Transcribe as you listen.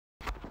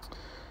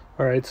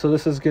Alright, so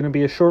this is going to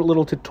be a short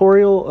little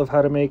tutorial of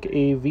how to make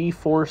a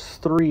V-Force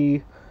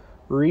 3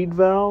 reed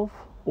valve,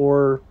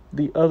 or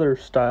the other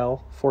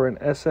style for an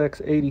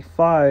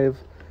SX85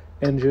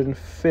 engine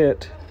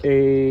fit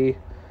a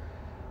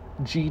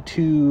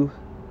G2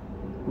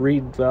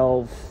 reed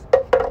valve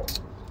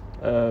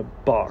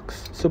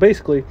box. So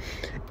basically,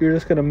 you're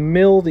just going to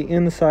mill the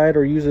inside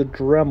or use a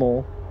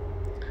Dremel.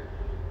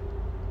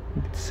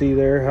 You can see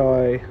there how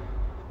I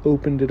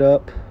opened it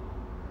up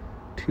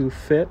to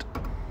fit.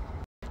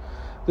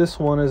 This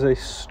one is a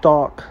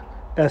stock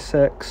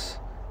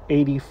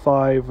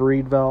SX85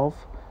 reed valve.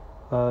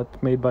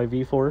 It's made by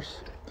V-Force.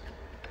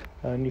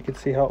 And you can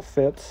see how it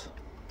fits.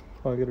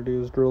 All I gotta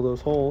do is drill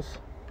those holes.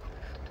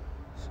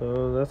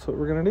 So that's what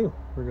we're gonna do.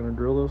 We're gonna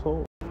drill those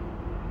holes.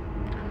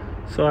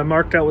 So I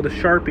marked out with a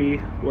Sharpie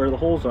where the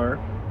holes are.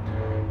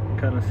 You can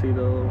kind of see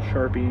the little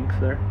Sharpie inks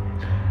there.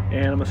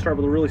 And I'm gonna start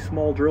with a really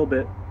small drill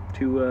bit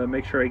to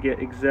make sure I get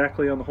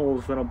exactly on the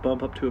holes, then I'll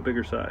bump up to a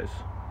bigger size.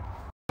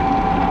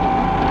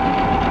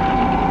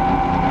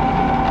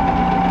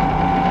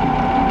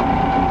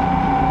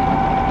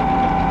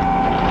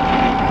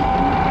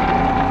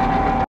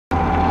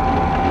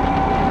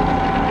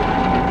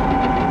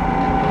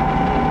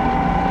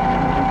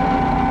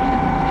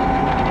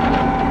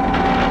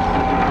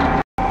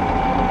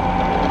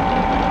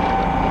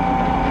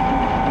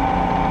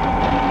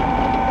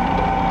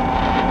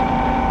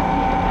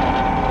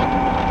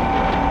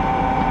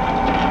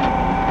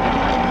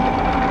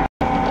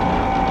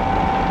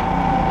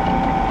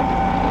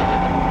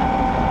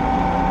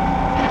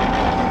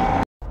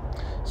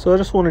 So I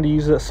just wanted to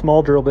use that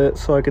small drill bit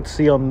so I could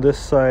see on this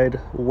side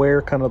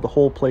where kind of the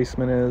hole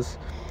placement is,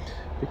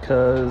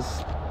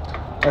 because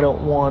I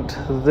don't want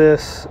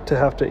this to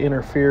have to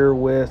interfere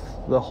with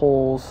the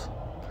holes.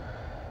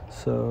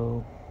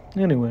 So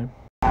anyway.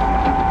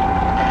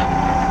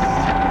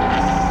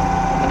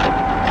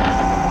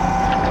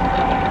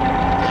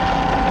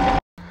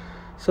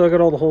 So I got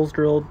all the holes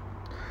drilled,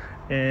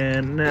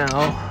 and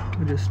now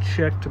we just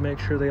check to make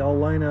sure they all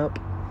line up,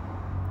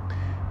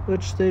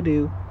 which they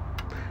do.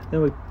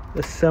 Then we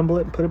assemble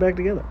it and put it back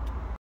together.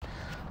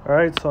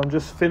 Alright, so I'm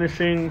just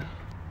finishing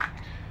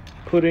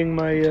putting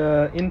my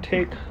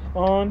intake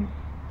on.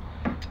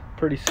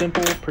 Pretty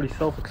simple, pretty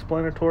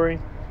self-explanatory.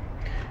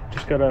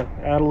 Just gotta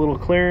add a little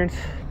clearance,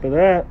 but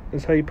that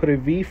is how you put a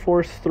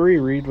V-Force 3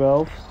 reed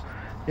valve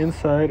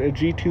inside a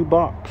G2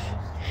 box.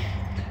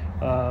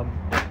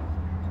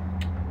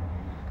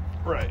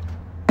 Right.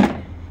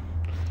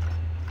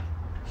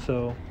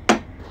 So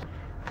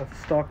that's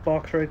the stock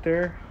box right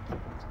there.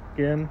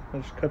 Again, I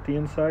just cut the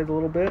inside a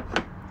little bit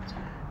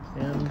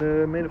and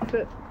made it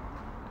fit.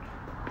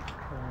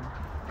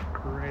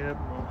 Grab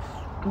my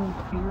scoop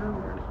here.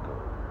 Where'd it go?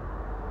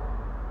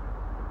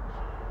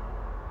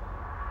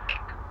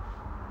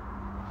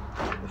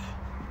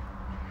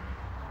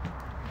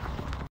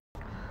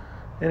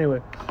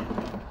 Anyway,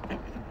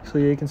 so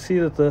yeah, you can see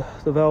that the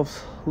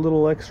valve's a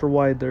little extra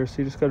wide there, so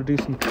you just got to do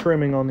some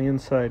trimming on the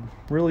inside.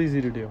 Real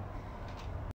easy to do.